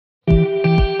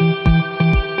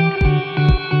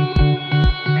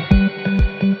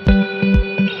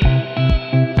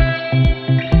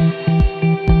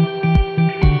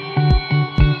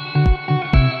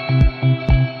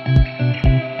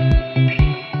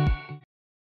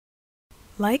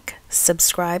Like,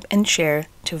 subscribe, and share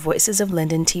to Voices of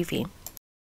Linden TV.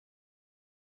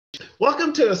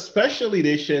 Welcome to a special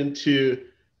edition to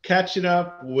Catching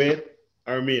Up with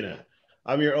Armina.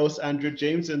 I'm your host, Andrew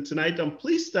James, and tonight I'm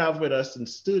pleased to have with us in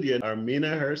studio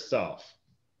Armina herself.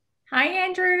 Hi,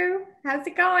 Andrew. How's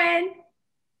it going?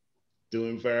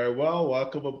 Doing very well.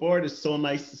 Welcome aboard. It's so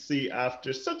nice to see you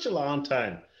after such a long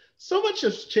time. So much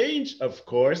has changed, of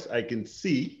course, I can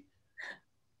see.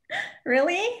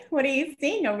 Really? What are you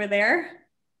seeing over there?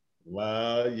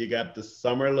 Well, you got the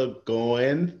summer look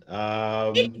going.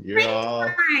 It's You're all...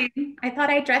 springtime. I thought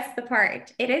I dressed the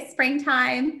part. It is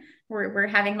springtime. We're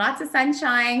having lots of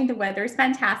sunshine. The weather's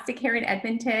fantastic here in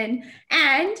Edmonton.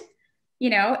 And,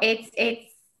 you know,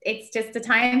 it's just a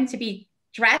time to be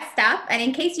dressed up. And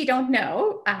in case you don't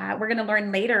know, we're going to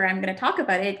learn later. I'm going to talk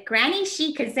about it. Granny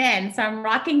chic is in. So I'm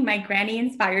rocking my granny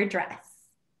inspired dress.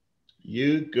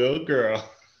 You go, girl.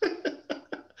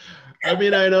 I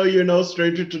mean, I know you're no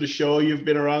stranger to the show. You've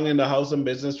been around in the housing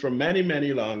business for many,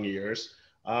 many long years.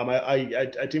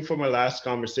 I think from my last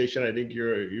conversation, I think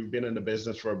you've been in the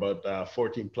business for about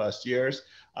 14 plus years.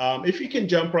 If you can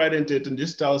jump right into it and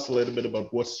just tell us a little bit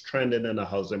about what's trending in the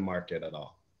housing market at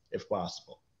all, if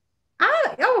possible.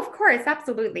 Oh, of course,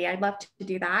 absolutely. I'd love to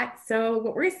do that. So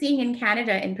what we're seeing in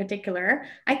Canada in particular,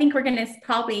 I think we're going to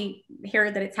probably hear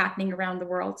that it's happening around the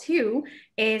world too,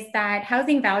 is that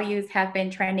housing values have been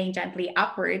trending gently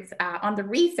upwards on the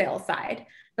resale side.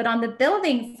 But on the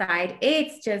building side,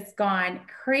 it's just gone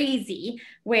crazy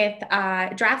with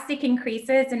drastic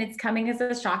increases, and it's coming as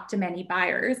a shock to many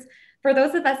buyers. For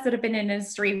those of us that have been in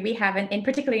industry, we haven't, in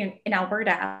particularly in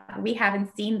Alberta, we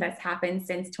haven't seen this happen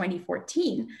since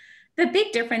 2014. The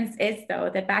big difference is, though,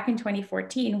 that back in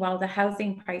 2014, while the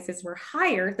housing prices were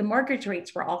higher, the mortgage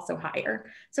rates were also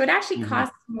higher. So it actually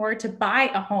costs more to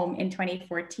buy a home in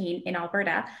 2014 in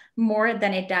Alberta more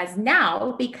than it does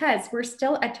now, because we're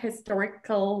still at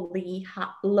historically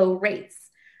low rates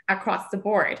across the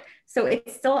board. So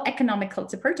it's still economical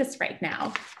to purchase right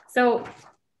now. So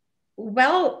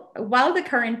while the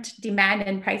current demand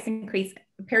and price increase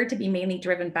appeared to be mainly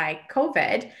driven by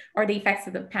COVID or the effects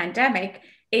of the pandemic,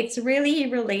 it's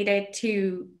really related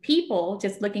to people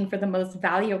just looking for the most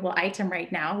valuable item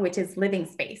right now, which is living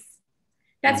space.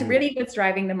 That's really what's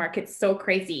driving the market so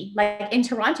crazy. Like in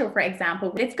Toronto, for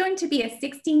example, it's going to be a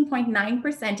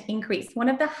 16.9% increase, one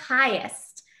of the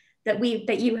highest that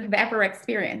you have ever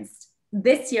experienced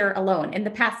this year alone, in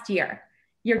the past year.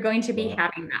 You're going to be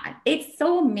having that. It's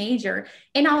so major.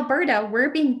 In Alberta, we're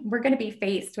going to be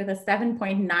faced with a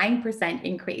 7.9%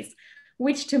 increase,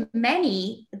 which to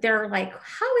many, they're like,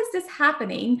 how is this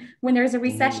happening when there's a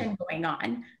recession going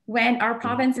on, when our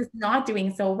province is not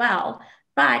doing so well?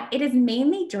 But it is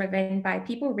mainly driven by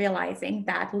people realizing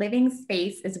that living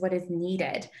space is what is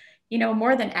needed. You know,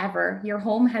 more than ever, your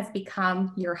home has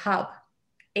become your hub.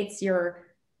 It's your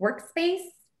workspace.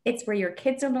 It's where your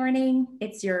kids are learning.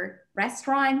 It's your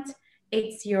restaurant.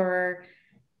 It's your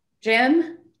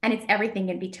gym, and it's everything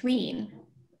in between.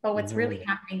 But what's really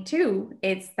happening too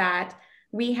is that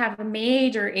we have a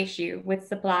major issue with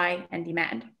supply and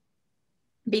demand.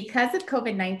 Because of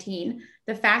COVID-19,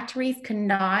 the factories they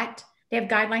have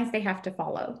guidelines they have to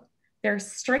follow. They're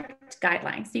strict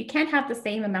guidelines. So you can't have the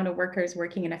same amount of workers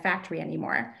working in a factory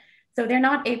anymore. So they're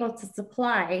not able to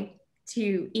supply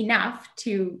enough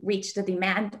to reach the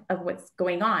demand of what's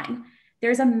going on.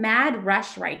 There's a mad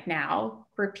rush right now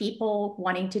for people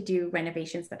wanting to do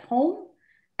renovations at home.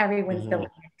 Everyone's building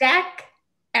a deck.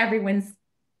 Everyone's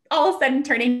all of a sudden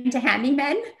turning into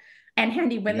handymen and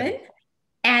handy women.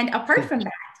 And apart from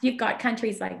that, you've got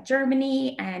countries like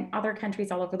Germany and other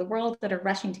countries all over the world that are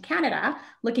rushing to Canada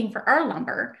looking for our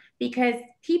lumber, because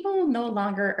people no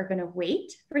longer are going to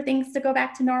wait for things to go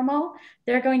back to normal.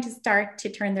 They're going to start to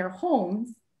turn their homes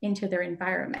into their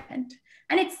environment.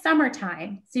 And it's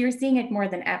summertime, so you're seeing it more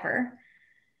than ever.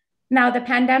 Now, the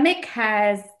pandemic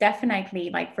has definitely,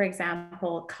 like, for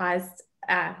example, caused,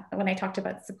 when I talked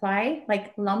about supply,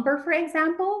 like lumber, for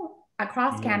example,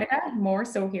 across Canada, more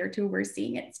so here too, we're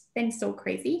seeing it's been so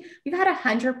crazy. We've had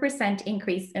 100%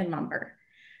 increase in lumber.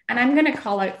 And I'm going to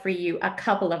call out for you a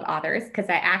couple of others, because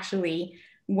I actually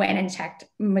went and checked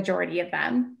majority of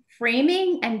them.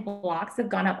 Framing and blocks have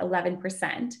gone up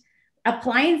 11%.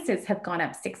 Appliances have gone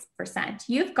up 6%.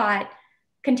 You've got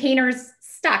containers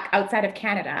stuck outside of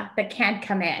Canada that can't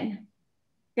come in.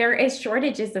 There is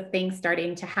shortages of things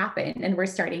starting to happen, and we're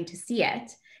starting to see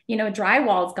it. You know,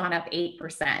 drywall's gone up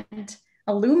 8%.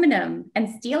 Aluminum and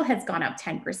steel has gone up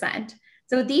 10%.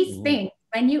 So these things,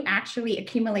 when you actually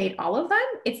accumulate all of them,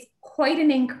 it's quite an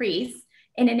increase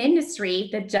in an industry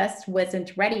that just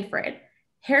wasn't ready for it.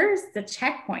 Here's the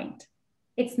checkpoint.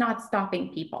 it's not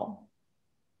stopping people,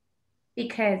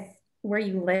 because where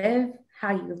you live,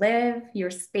 how you live,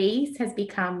 your space has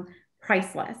become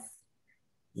priceless.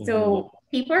 So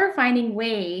people are finding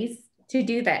ways to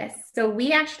do this. So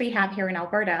we actually have here in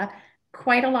Alberta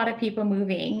quite a lot of people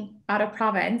moving out of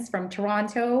province from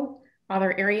Toronto,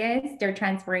 other areas. They're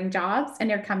transferring jobs and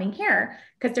they're coming here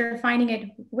because they're finding it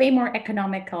way more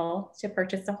economical to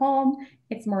purchase a home.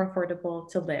 It's more affordable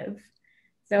to live.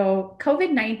 So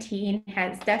COVID-19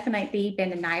 has definitely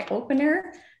been an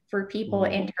eye-opener for people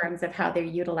in terms of how they're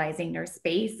utilizing their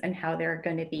space and how they're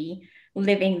going to be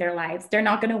living their lives. They're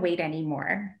not going to wait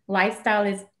anymore. Lifestyle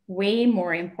is way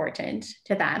more important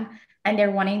to them, and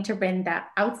they're wanting to bring that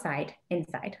outside,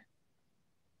 inside.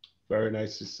 Very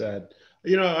nicely said.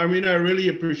 You know, I mean, I really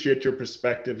appreciate your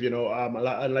perspective. You know,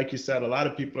 like you said, a lot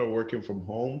of people are working from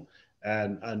home,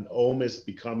 and home is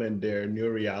becoming their new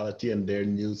reality and their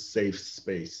new safe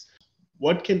space.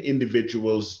 What can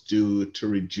individuals do to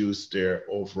reduce their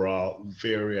overall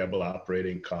variable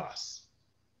operating costs?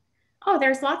 Oh,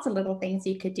 there's lots of little things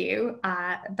you could do.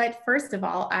 But first of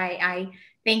all, I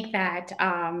think that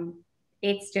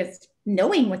it's just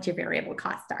knowing what your variable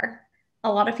costs are.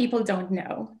 A lot of people don't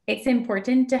know. It's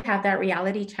important to have that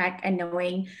reality check and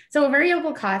knowing. So a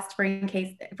variable cost, for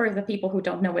the people who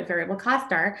don't know what variable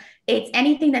costs are, it's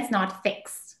anything that's not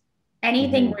fixed.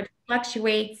 Anything where it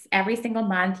fluctuates every single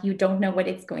month, you don't know what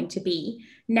it's going to be.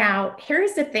 Now,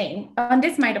 here's the thing, and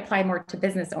this might apply more to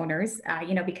business owners,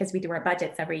 because we do our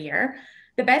budgets every year.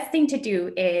 The best thing to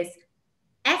do is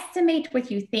estimate what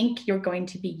you think you're going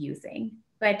to be using.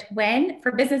 But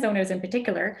for business owners in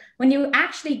particular, when you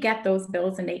actually get those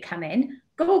bills and they come in,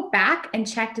 go back and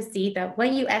check to see that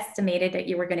what you estimated that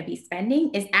you were going to be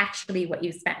spending is actually what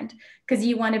you spend, because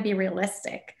you want to be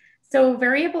realistic. So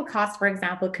variable costs, for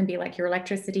example, can be like your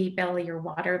electricity bill, your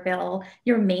water bill,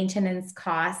 your maintenance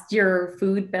costs, your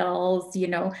food bills,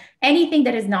 anything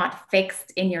that is not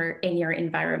fixed in your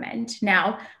environment.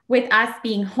 Now, with us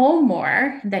being home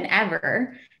more than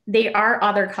ever, there are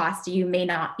other costs you may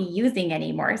not be using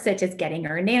anymore, such as getting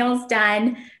our nails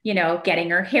done,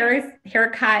 getting our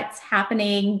haircuts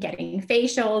happening, getting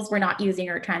facials. We're not using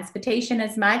our transportation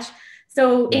as much.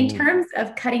 So in terms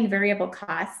of cutting variable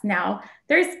costs, now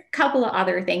there's a couple of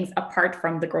other things apart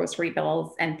from the grocery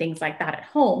bills and things like that at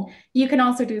home. You can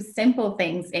also do simple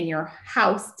things in your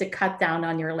house to cut down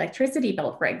on your electricity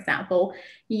bill. For example,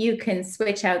 you can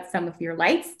switch out some of your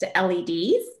lights to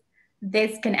LEDs.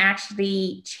 This can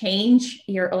actually change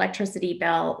your electricity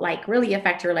bill, like really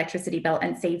affect your electricity bill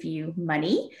and save you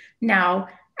money. Now,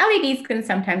 LEDs can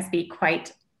sometimes be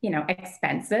quite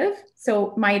expensive.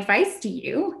 So my advice to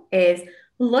you is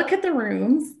look at the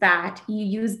rooms that you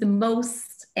use the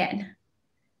most in,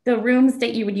 the rooms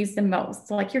that you would use the most,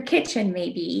 so like your kitchen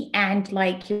maybe, and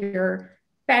like your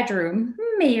bedroom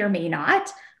may or may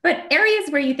not, but areas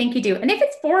where you think you do. And if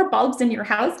it's 4 bulbs in your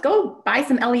house, go buy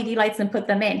some LED lights and put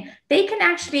them in. They can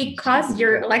actually cause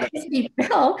your electricity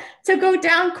bill to go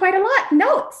down quite a lot.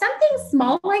 No, something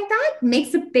small like that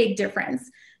makes a big difference,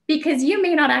 because you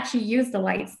may not actually use the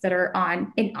lights that are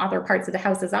on in other parts of the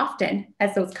house as often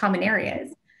as those common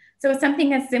areas. So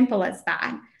something as simple as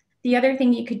that. The other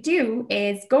thing you could do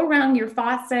is go around your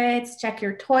faucets, check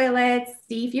your toilets,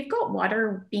 see if you've got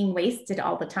water being wasted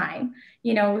all the time.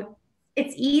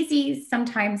 It's easy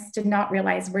sometimes to not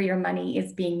realize where your money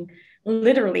is being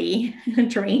literally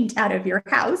drained out of your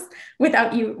house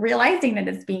without you realizing that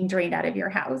it's being drained out of your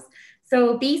house.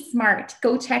 So be smart,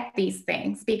 go check these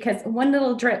things, because one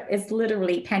little drip is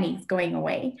literally pennies going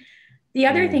away. The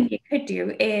other thing you could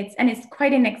do is, and it's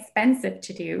quite inexpensive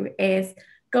to do, is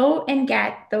go and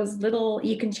get those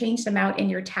you can change them out in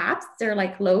your taps. They're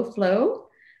like low flow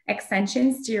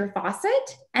extensions to your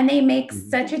faucet, and they make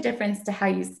such a difference to how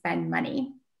you spend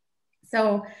money.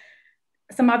 So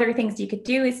some other things you could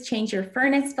do is change your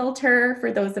furnace filter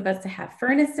for those of us that have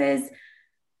furnaces.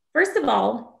 First of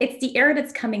all, it's the air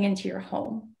that's coming into your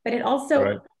home, but it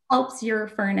also helps your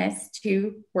furnace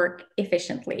to work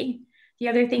efficiently. The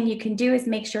other thing you can do is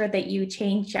make sure that you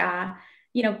change,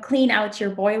 clean out your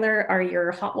boiler or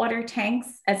your hot water tanks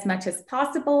as much as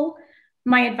possible.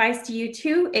 My advice to you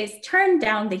too is turn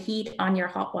down the heat on your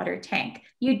hot water tank.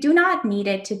 You do not need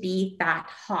it to be that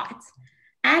hot.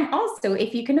 And also,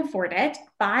 if you can afford it,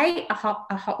 buy a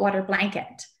hot water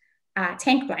blanket.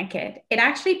 Tank blanket. It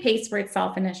actually pays for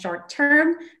itself in a short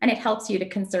term, and it helps you to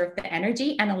conserve the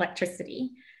energy and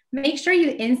electricity. Make sure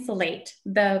you insulate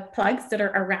the plugs that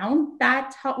are around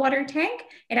that hot water tank.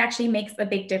 It actually makes a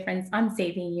big difference on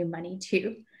saving you money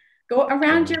too. Go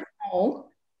around your home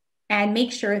and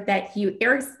make sure that you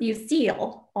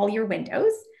seal all your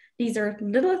windows, These are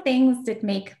little things that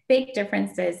make big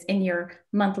differences in your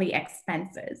monthly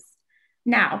expenses.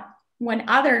 Now, one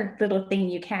other little thing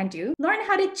you can do, learn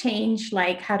how to change,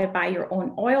 like how to buy your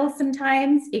own oil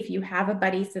sometimes. If you have a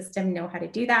buddy system, know how to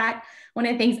do that. One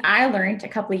of the things I learned a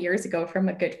couple of years ago from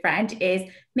a good friend is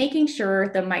making sure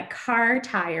that my car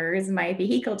tires, my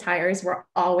vehicle tires were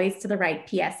always to the right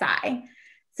PSI.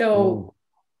 So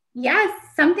yes,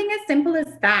 something as simple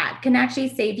as that can actually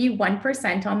save you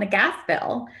 1% on the gas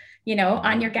bill,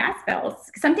 on your gas bills.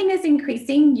 Something is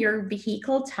increasing your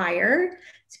vehicle tire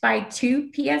by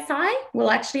 2 psi will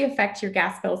actually affect your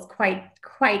gas bills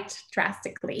quite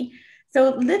drastically.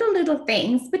 So little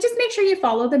things, but just make sure you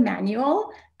follow the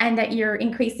manual and that you're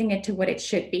increasing it to what it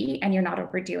should be and you're not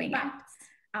overdoing it.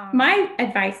 My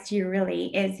advice to you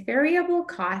really is variable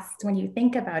costs. When you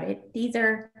think about it, these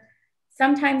are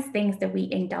sometimes things that we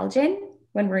indulge in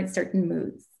when we're in certain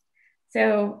moods.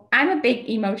 So I'm a big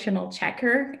emotional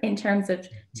checker in terms of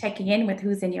checking in with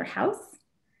who's in your house.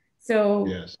 So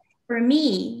yes. For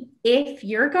me, if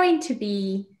you're going to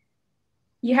be,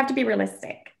 you have to be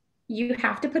realistic. You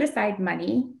have to put aside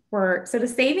money so the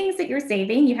savings that you're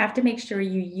saving, you have to make sure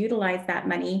you utilize that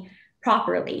money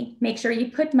properly. Make sure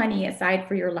you put money aside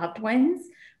for your loved ones,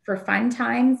 for fun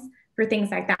times, for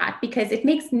things like that, because it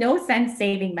makes no sense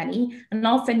saving money and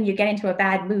all of a sudden you get into a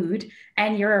bad mood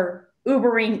and you're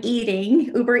Uber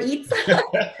Eats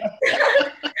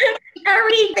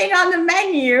everything on the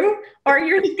menu, or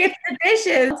you skip the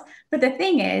dishes. But the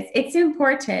thing is, it's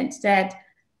important that,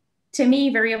 to me,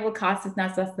 variable cost is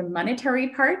not just the monetary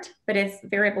part, but it's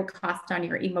variable cost on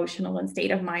your emotional and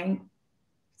state of mind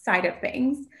side of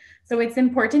things. So it's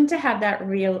important to have that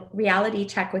reality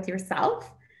check with yourself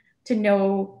to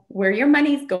know where your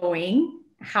money's going,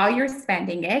 how you're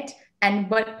spending it, and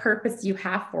what purpose you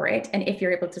have for it, and if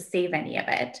you're able to save any of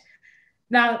it.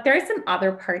 Now, there are some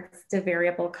other parts to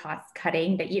variable cost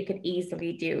cutting that you could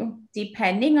easily do.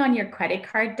 Depending on your credit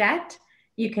card debt,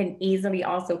 you can easily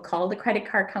also call the credit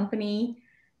card company,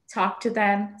 talk to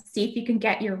them, see if you can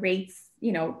get your rates,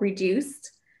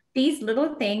 reduced. These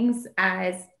little things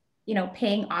as,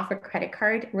 paying off a credit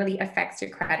card really affects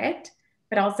your credit,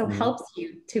 but also helps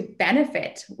you to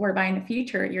benefit, whereby in the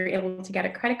future, you're able to get a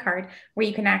credit card where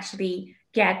you can actually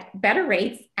get better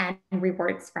rates and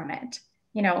rewards from it.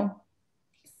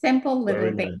 Simple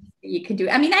little things that you can do.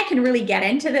 I mean, I can really get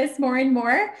into this more and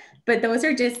more, but those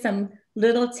are just some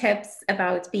little tips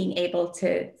about being able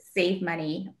to save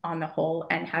money on the whole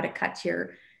and how to cut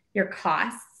your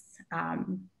costs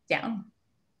down.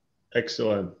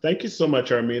 Excellent. Thank you so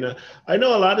much, Armina. I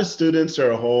know a lot of students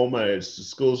are home.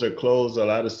 Schools are closed. A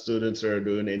lot of students are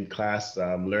doing in-class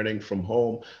learning from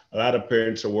home. A lot of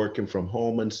parents are working from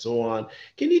home and so on.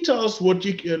 Can you tell us what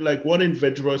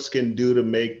individuals can do to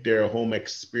make their home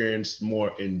experience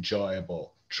more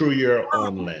enjoyable through your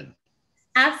own lens?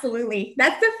 Absolutely.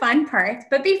 That's the fun part.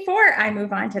 But before I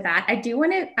move on to that,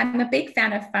 I'm a big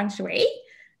fan of feng shui.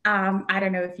 I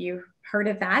don't know if you've heard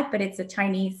of that, but it's a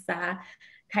Chinese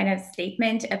kind of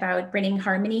statement about bringing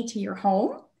harmony to your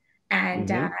home and,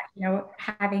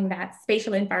 having that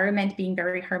spatial environment being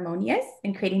very harmonious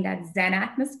and creating that Zen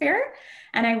atmosphere.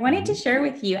 And I wanted to share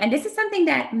with you, and this is something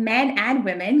that men and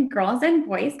women, girls and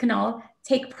boys can all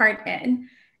take part in.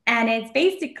 And it's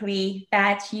basically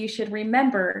that you should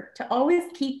remember to always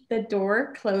keep the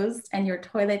door closed and your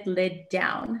toilet lid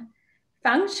down.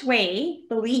 Feng Shui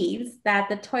believes that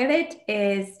the toilet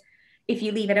is, if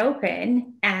you leave it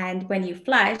open and when you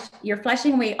flush, you're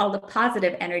flushing away all the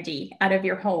positive energy out of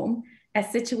your home, a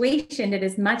situation that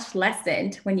is much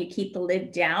lessened when you keep the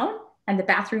lid down and the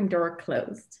bathroom door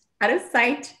closed. Out of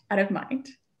sight, out of mind.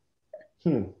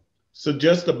 So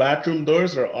just the bathroom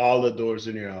doors or all the doors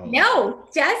in your house? No,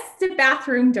 just the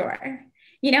bathroom door.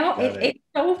 It's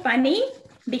so funny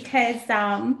because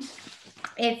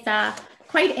it's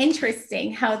quite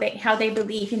interesting how they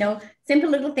believe,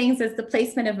 simple little things as the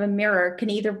placement of a mirror can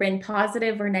either bring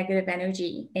positive or negative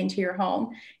energy into your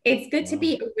home. It's good to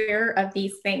be aware of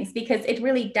these things because it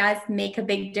really does make a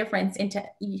big difference into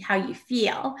how you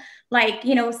feel. Like,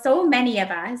 so many of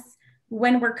us,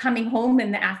 when we're coming home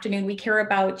in the afternoon, we care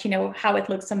about, how it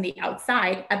looks on the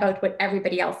outside, about what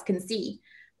everybody else can see.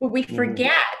 But we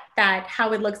forget that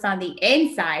how it looks on the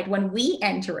inside when we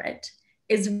enter it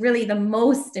is really the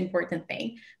most important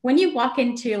thing. When you walk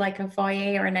into like a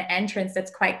foyer or an entrance that's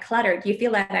quite cluttered, you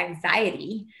feel that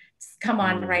anxiety come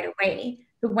on right away.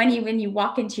 But when you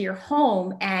walk into your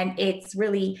home and it's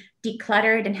really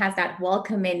decluttered and has that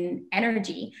welcoming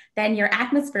energy, then your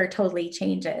atmosphere totally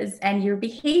changes and your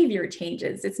behavior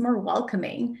changes. It's more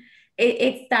welcoming.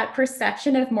 It's that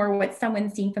perception of more what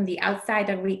someone's seen from the outside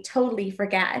that we totally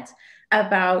forget.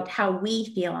 about how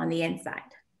we feel on the inside.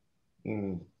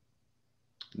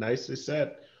 Nicely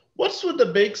said. What's with the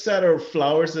big set of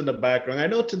flowers in the background? I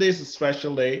know today's a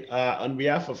special day. On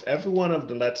behalf of everyone of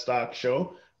the Let's Talk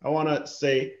show, I want to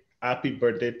say happy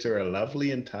birthday to our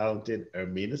lovely and talented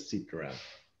Armina Seetram.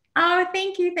 Oh,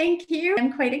 thank you. Thank you.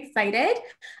 I'm quite excited.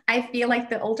 I feel like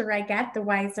the older I get, the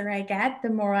wiser I get, the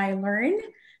more I learn.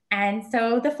 And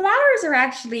so the flowers are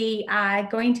actually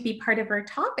going to be part of our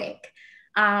topic.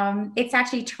 It's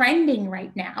actually trending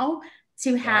right now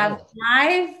to have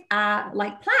live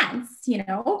like plants, you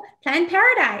know, plant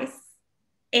paradise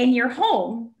in your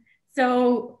home.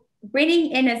 So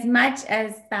bringing in as much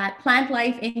as that plant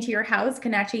life into your house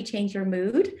can actually change your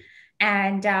mood.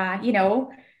 And, you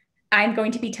know, I'm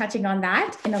going to be touching on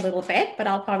that in a little bit, but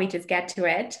I'll probably just get to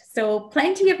it. So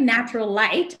plenty of natural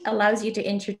light allows you to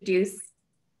introduce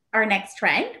our next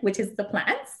trend, which is the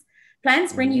plants.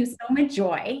 Plants bring you so much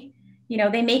joy. You know,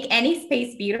 they make any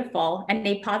space beautiful, and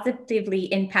they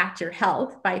positively impact your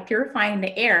health by purifying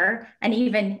the air and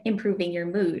even improving your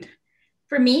mood.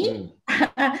 For me,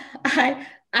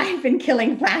 I've been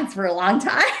killing plants for a long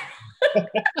time.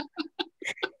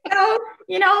 So,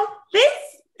 you know, this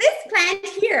plant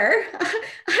here,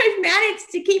 I've managed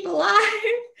to keep alive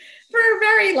for a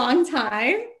very long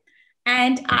time.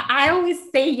 And I always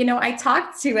say, you know, I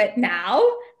talk to it now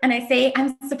and I say,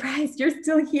 I'm surprised you're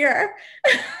still here.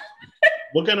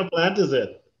 What kind of plant is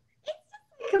it?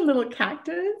 It's like a little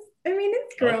cactus. I mean,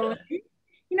 it's growing. Okay.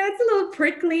 You know, it's a little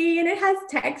prickly and it has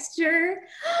texture.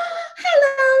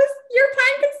 Hello, your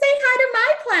plant can say hi to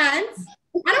my plants.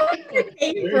 I don't want to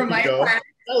pay for my plants.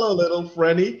 Hello, little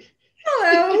Freddy.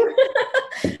 Hello.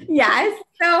 Yes.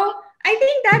 So I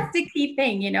think that's the key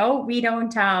thing. You know, we don't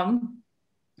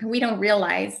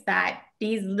realize that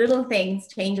these little things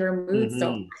change our mood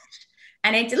so much.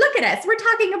 And look at us, we're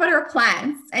talking about our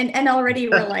plants and already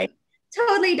we're like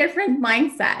totally different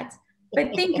mindset.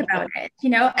 But think about it,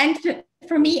 you know, and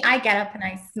for me, I get up and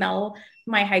I smell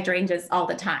my hydrangeas all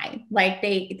the time. Like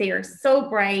they are so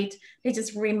bright. They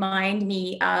just remind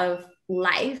me of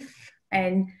life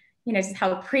and, you know, just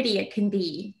how pretty it can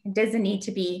be. It doesn't need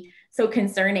to be so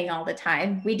concerning all the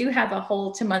time. We do have a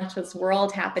whole tumultuous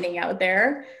world happening out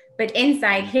there, but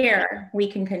inside here,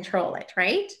 we can control it,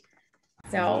 right?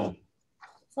 So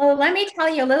let me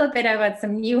tell you a little bit about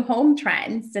some new home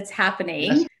trends that's happening.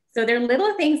 Yes. So there are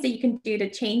little things that you can do to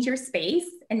change your space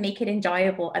and make it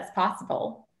enjoyable as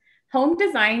possible. Home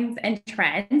designs and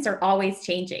trends are always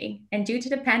changing. And due to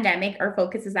the pandemic, our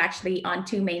focus is actually on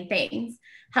two main things: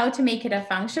 how to make it a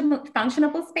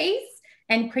functionable space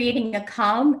and creating a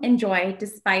calm and joy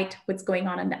despite what's going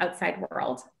on in the outside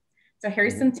world. So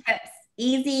here's some tips: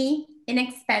 easy,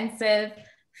 inexpensive,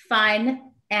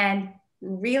 fun, and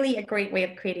really a great way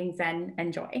of creating zen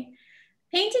and joy.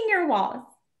 Painting your walls.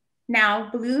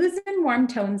 Now, blues and warm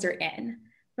tones are in,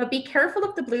 but be careful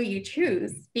of the blue you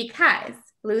choose because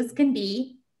blues can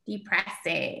be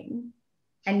depressing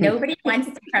and nobody wants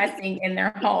depressing in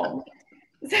their home.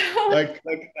 So, like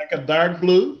a dark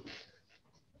blue?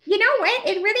 You know what?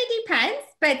 It really depends,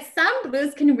 but some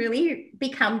blues can really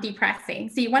become depressing.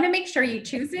 So you want to make sure you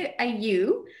choose a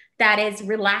hue that is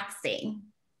relaxing.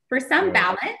 For some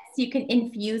balance, you can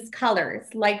infuse colors.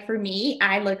 Like for me,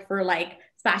 I look for like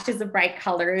splashes of bright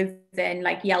colors and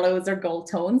like yellows or gold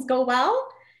tones go well.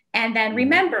 And then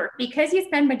remember, because you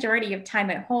spend majority of time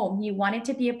at home, you want it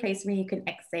to be a place where you can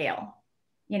exhale,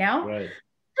 you know? Right.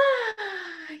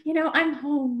 You know, I'm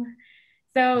home.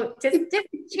 So just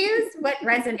choose what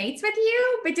resonates with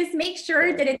you, but just make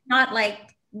sure that it's not like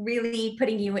really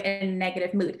putting you in a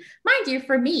negative mood. Mind you,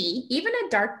 for me, even a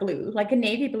dark blue, like a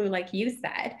navy blue, like you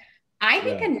said, I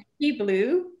think a navy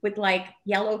blue with like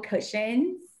yellow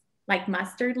cushions, like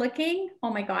mustard looking,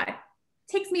 oh my God,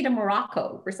 takes me to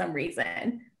Morocco for some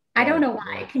reason. I don't know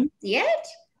why. Can you see it?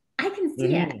 I can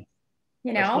see it,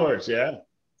 you know? Of course, yeah.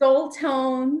 Gold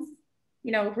tones,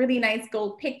 you know, really nice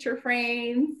gold picture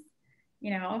frames,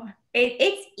 you know,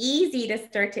 it's easy to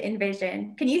start to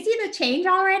envision. Can you see the change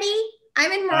already?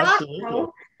 I'm in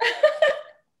Morocco.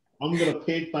 I'm going to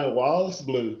paint my walls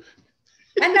blue.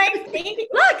 And I think,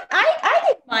 look, I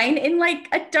did mine in like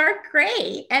a dark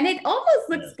gray and it almost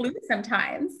looks blue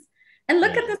sometimes. And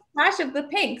look at the splash of the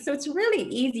pink. So it's really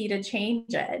easy to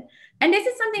change it. And this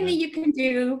is something that you can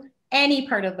do any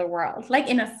part of the world, like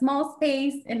in a small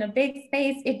space, in a big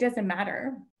space, it doesn't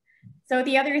matter. So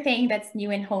the other thing that's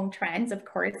new in home trends, of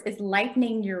course, is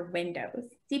lightening your windows,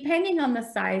 depending on the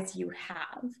size you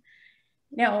have.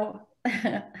 No,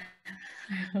 I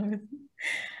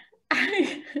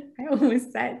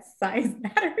almost said size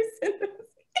matters.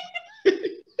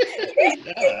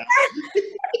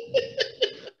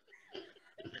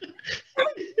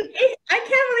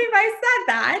 I said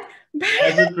that.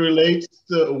 As it relates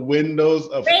to windows,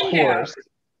 of course.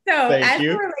 So Thank as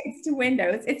you. it relates to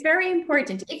windows, it's very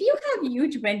important. If you have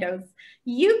huge windows,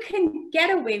 you can get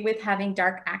away with having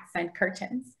dark accent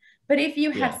curtains. But if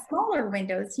you have smaller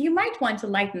windows, you might want to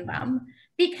lighten them,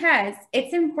 because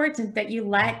it's important that you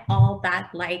let all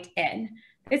that light in.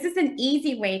 This is an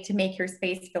easy way to make your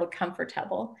space feel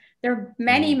comfortable. There are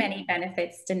many, many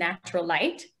benefits to natural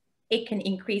light. It can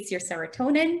increase your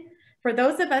serotonin. For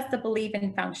those of us that believe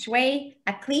in feng shui,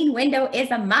 a clean window is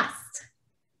a must.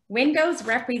 Windows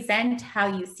represent how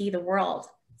you see the world.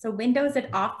 So windows that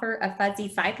offer a fuzzy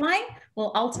sideline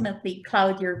will ultimately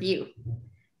cloud your view.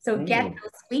 So get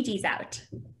those squeegees out.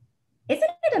 Isn't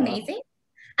it amazing?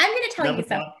 I'm going to tell you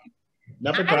something.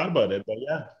 Never thought about it, but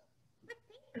yeah.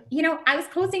 You know, I was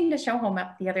closing the show home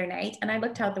up the other night, and I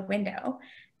looked out the window,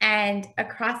 and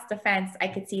across the fence, I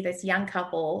could see this young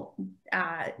couple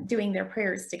doing their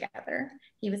prayers together.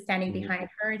 He was standing behind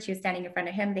her, and she was standing in front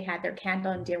of him. They had their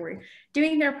candle, and they were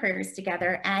doing their prayers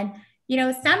together. And, you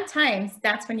know, sometimes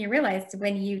that's when you realize,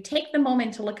 when you take the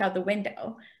moment to look out the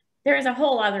window, there's a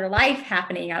whole other life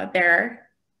happening out there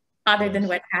other than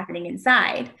what's happening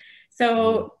inside.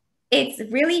 So it's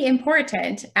really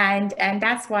important. And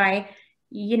that's why,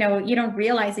 you know, you don't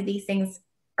realize that these things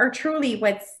are truly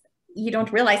you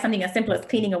don't realize something as simple as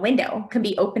cleaning a window can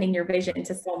be opening your vision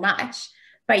to so much.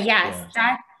 But yes,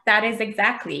 that is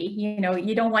exactly, you know,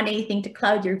 you don't want anything to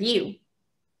cloud your view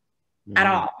at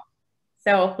all.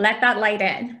 So let that light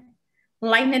in,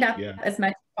 lighten it up as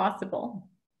much as possible.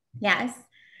 Yes.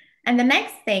 And the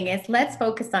next thing is, let's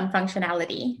focus on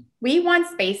functionality. We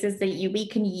want spaces that we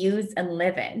can use and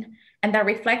live in, and that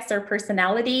reflects our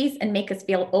personalities and make us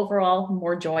feel overall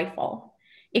more joyful.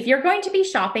 If you're going to be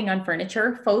shopping on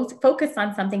furniture, focus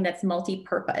on something that's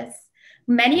multi-purpose.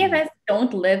 Many of us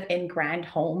don't live in grand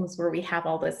homes where we have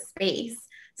all this space.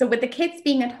 So with the kids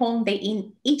being at home, they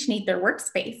each need their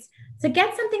workspace. So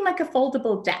get something like a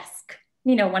foldable desk,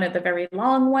 you know, one of the very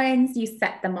long ones. You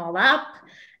set them all up.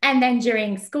 And then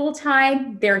during school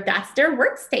time, that's their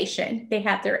workstation. They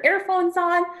have their earphones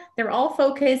on, they're all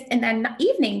focused. And then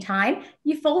evening time,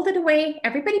 you fold it away.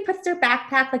 Everybody puts their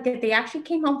backpack like if they actually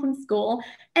came home from school.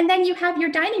 And then you have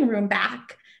your dining room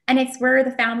back. And it's where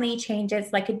the family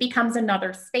changes, like it becomes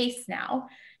another space now,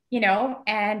 you know,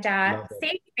 and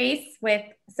safe space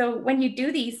so when you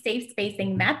do these safe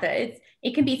spacing methods,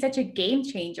 it can be such a game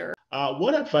changer.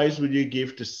 What advice would you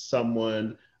give to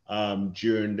someone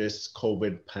during this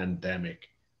COVID pandemic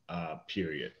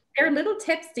period? There are little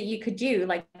tips that you could do,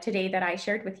 like today that I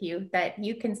shared with you, that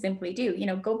you can simply do. You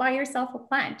know, go buy yourself a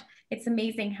plant. It's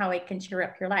amazing how it can cheer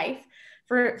up your life.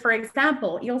 For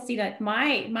example, you'll see that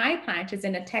my plant is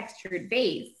in a textured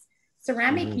vase.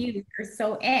 Ceramic hues are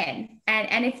so in,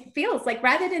 and it feels like,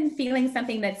 rather than feeling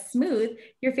something that's smooth,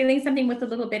 you're feeling something with a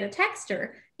little bit of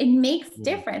texture. It makes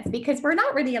difference, because we're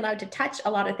not really allowed to touch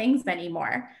a lot of things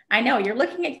anymore. I know you're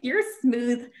looking at your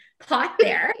smooth pot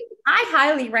there. I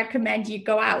highly recommend you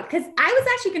go out, because I was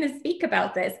actually going to speak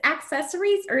about this.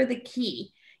 Accessories are the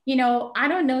key. You know, I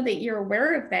don't know that you're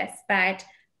aware of this, but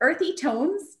earthy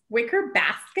tones, wicker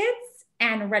baskets,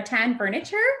 and rattan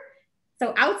furniture.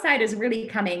 So outside is really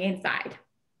coming inside.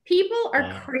 People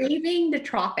are craving the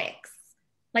tropics.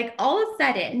 Like all of a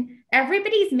sudden,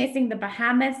 everybody's missing the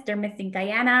Bahamas, they're missing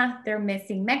Guyana, they're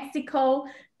missing Mexico.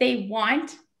 They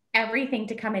want everything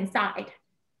to come inside.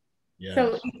 Yes.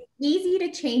 So it's easy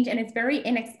to change, and it's very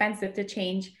inexpensive to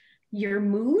change your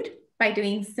mood by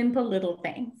doing simple little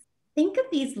things. Think of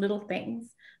these little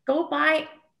things. Go buy,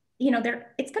 you know,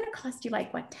 it's going to cost you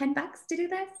like, what, $10 to do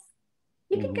this?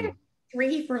 You can get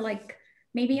 3 for like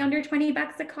maybe under $20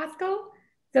 at Costco.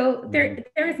 So there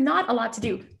is not a lot to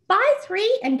do. Buy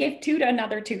 3 and give 2 to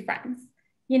another 2 friends.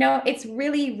 You know, it's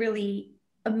really, really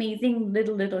amazing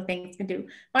little things to do.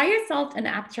 Buy yourself an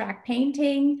abstract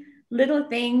painting, little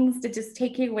things to just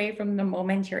take you away from the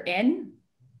moment you're in.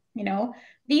 You know,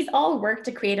 these all work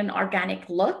to create an organic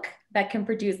look that can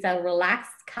produce a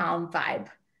relaxed, calm vibe.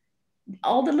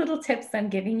 All the little tips I'm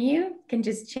giving you can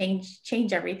just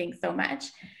change everything so much.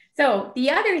 So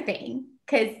the other thing,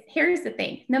 because here's the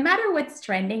thing, no matter what's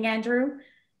trending, Andrew,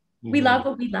 we love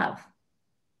what we love.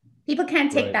 People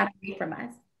can't take that away from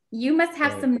us. You must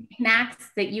have some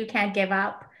knickknacks that you can't give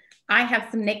up. I have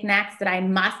some knickknacks that I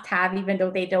must have, even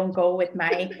though they don't go with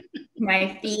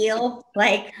my feel.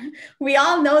 Like, we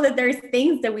all know that there's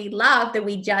things that we love that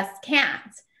we just can't.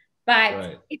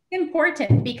 But it's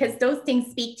important, because those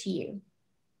things speak to you.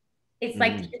 It's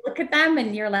like you look at them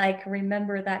and you're like,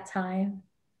 remember that time?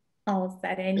 All of a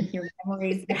sudden, your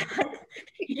memory's back.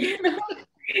 You know?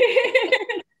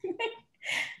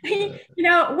 You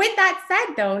know, with that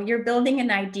said, though, you're building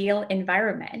an ideal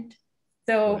environment.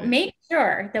 So Right. make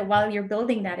sure that while you're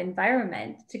building that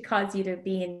environment to cause you to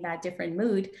be in that different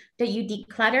mood, that you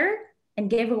declutter and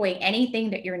give away anything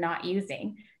that you're not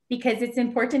using. Because it's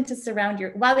important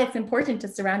to while it's important to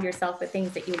surround yourself with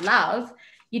things that you love,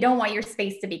 you don't want your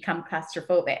space to become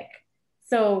claustrophobic.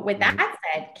 So with that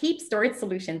said, keep storage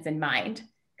solutions in mind,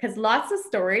 because lots of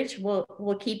storage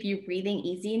will keep you breathing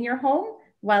easy in your home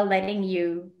while letting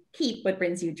you keep what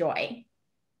brings you joy.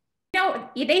 You know,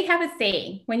 they have a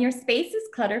saying, when your space is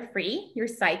clutter-free, your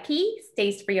psyche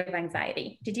stays free of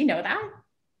anxiety. Did you know that?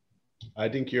 I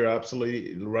think you're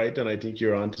absolutely right. And I think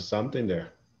you're onto something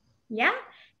there. Yeah,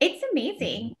 it's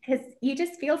amazing because you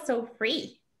just feel so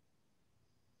free.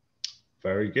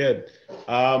 Very good.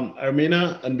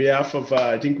 Armina, on behalf of,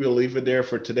 I think we'll leave it there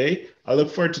for today. I look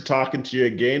forward to talking to you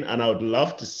again, and I would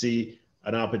love to see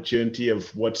an opportunity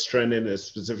of what's trending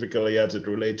specifically as it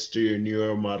relates to your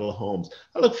newer model homes.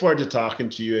 I look forward to talking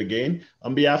to you again.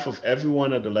 On behalf of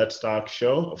everyone at the Let's Talk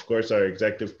show, of course, our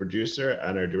executive producer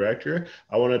and our director,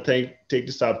 I want to take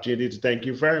this opportunity to thank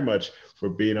you very much for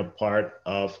being a part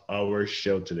of our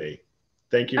show today.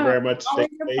 Thank you very much. Always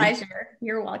a pleasure.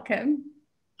 You're welcome.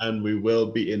 And we will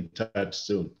be in touch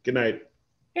soon. Good night.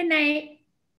 Good night.